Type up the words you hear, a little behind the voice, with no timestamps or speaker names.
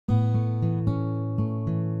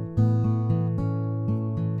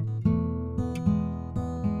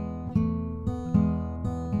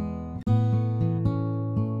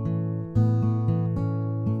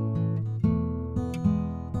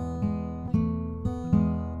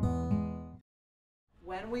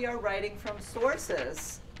when we are writing from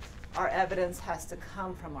sources, our evidence has to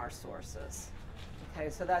come from our sources. Okay,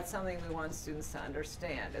 so that's something we want students to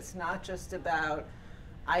understand. It's not just about,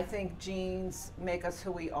 I think genes make us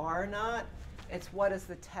who we are or not. It's what is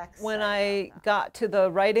the text. When I got to the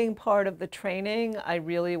writing part of the training, I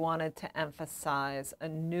really wanted to emphasize a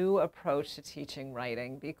new approach to teaching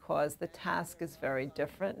writing because the task is very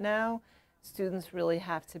different now. Students really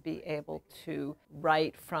have to be able to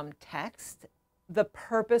write from text. The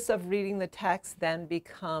purpose of reading the text then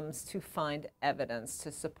becomes to find evidence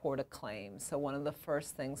to support a claim. So one of the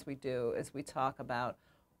first things we do is we talk about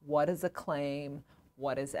what is a claim,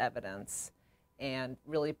 what is evidence, and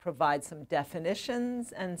really provide some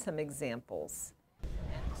definitions and some examples.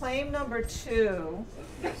 Claim number 2,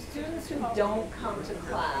 students who don't come to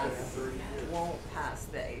class won't pass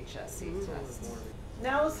the HSE test.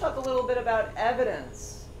 Now let's talk a little bit about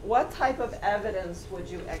evidence. What type of evidence would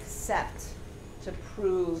you accept to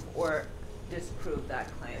prove or disprove that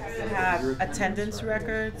claim? You have attendance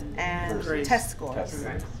records and test scores.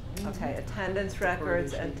 Okay, attendance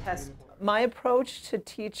records and test scores. My approach to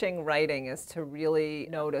teaching writing is to really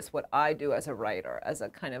notice what I do as a writer, as a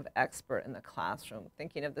kind of expert in the classroom,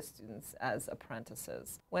 thinking of the students as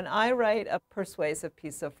apprentices. When I write a persuasive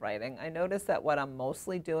piece of writing, I notice that what I'm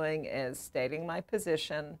mostly doing is stating my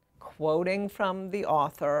position, quoting from the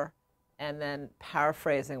author, and then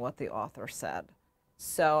paraphrasing what the author said.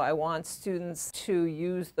 So I want students to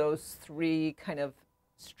use those 3 kind of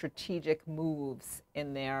strategic moves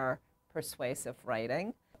in their persuasive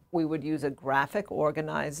writing. We would use a graphic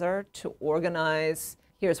organizer to organize,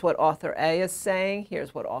 here's what author A is saying,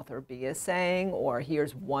 here's what author B is saying, or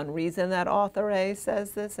here's one reason that author A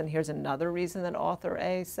says this, and here's another reason that author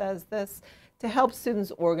A says this, to help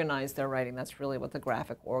students organize their writing. That's really what the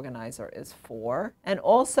graphic organizer is for. And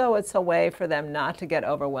also it's a way for them not to get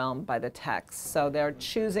overwhelmed by the text. So they're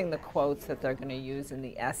choosing the quotes that they're going to use in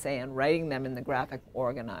the essay and writing them in the graphic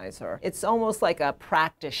organizer. It's almost like a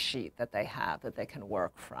practice sheet that they have that they can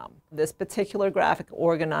work from. This particular graphic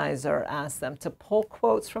organizer asks them to pull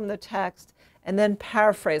quotes from the text and then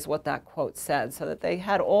paraphrase what that quote said so that they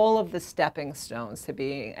had all of the stepping stones to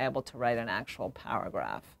being able to write an actual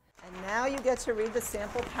paragraph. And now you get to read the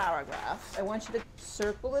sample paragraph. I want you to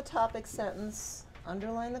circle the topic sentence,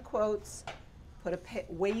 underline the quotes, put a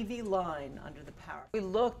wavy line under the paragraph. We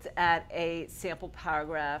looked at a sample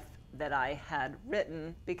paragraph that I had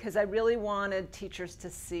written because I really wanted teachers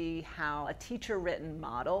to see how a teacher-written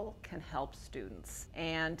model can help students.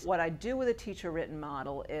 And what I do with a teacher-written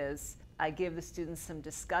model is I give the students some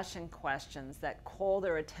discussion questions that call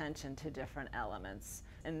their attention to different elements.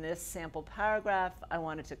 In this sample paragraph, I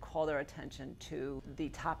wanted to call their attention to the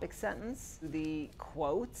topic sentence, the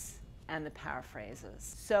quotes, and the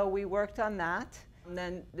paraphrases. So we worked on that. And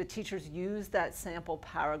then the teachers used that sample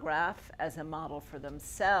paragraph as a model for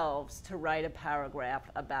themselves to write a paragraph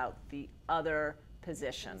about the other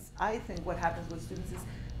positions. I think what happens with students is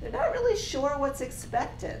they're not really sure what's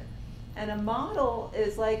expected. And a model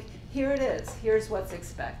is like, here it is, here's what's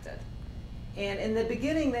expected. And in the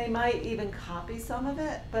beginning, they might even copy some of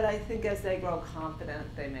it, but I think as they grow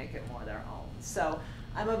confident, they make it more their own. So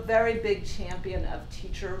I'm a very big champion of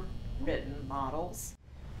teacher-written models.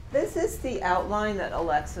 This is the outline that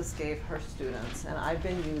Alexis gave her students, and I've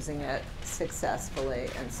been using it successfully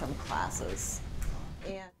in some classes.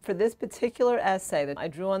 And for this particular essay, I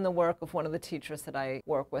drew on the work of one of the teachers that I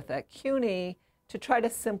work with at CUNY to try to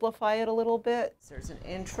simplify it a little bit. There's an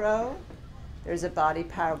intro. There's a body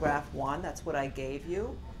paragraph 1, that's what I gave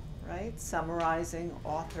you, right? Summarizing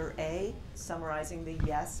author A, summarizing the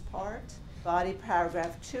yes part. Body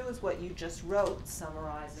paragraph 2 is what you just wrote,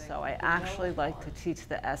 summarizing. So I actually like to teach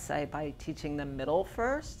the essay by teaching the middle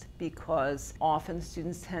first, because often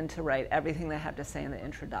students tend to write everything they have to say in the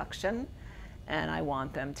introduction, and I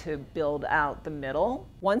want them to build out the middle.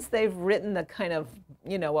 Once they've written the kind of,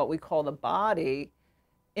 what we call the body,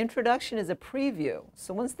 introduction is a preview.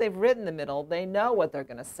 So once they've written the middle, they know what they're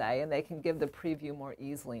going to say, and they can give the preview more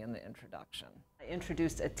easily in the introduction. I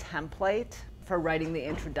introduced a template for writing the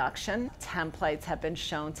introduction. Templates have been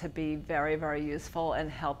shown to be very, very useful in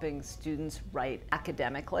helping students write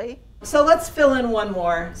academically. So let's fill in one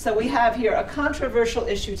more. So we have here a controversial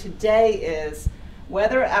issue today is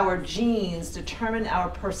whether our genes determine our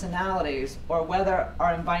personalities or whether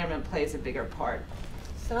our environment plays a bigger part.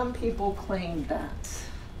 Some people claim that.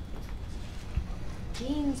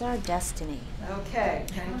 Genes are destiny. Okay,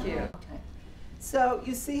 thank you. Okay. So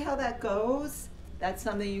you see how that goes? That's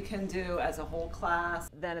something you can do as a whole class.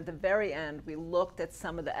 Then at the very end, we looked at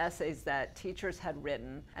some of the essays that teachers had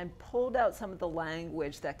written and pulled out some of the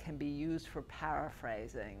language that can be used for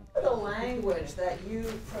paraphrasing. The language that you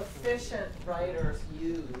proficient writers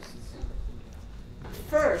use.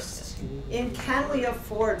 First, in Can We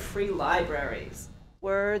Afford Free Libraries?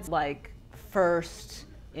 Words like first,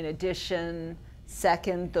 in addition,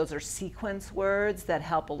 second, those are sequence words that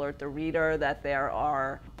help alert the reader that there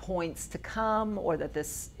are points to come or that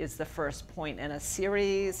this is the first point in a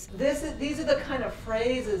series. These are the kind of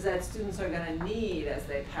phrases that students are going to need as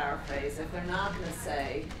they paraphrase if they're not going to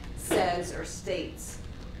say says or states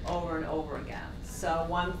over and over again. So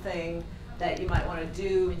one thing that you might want to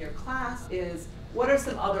do in your class is, what are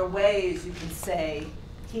some other ways you can say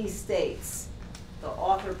he states? The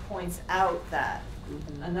author points out that.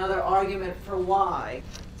 Another argument for why.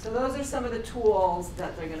 So those are some of the tools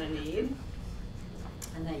that they're going to need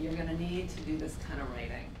and that you're going to need to do this kind of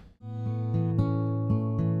writing.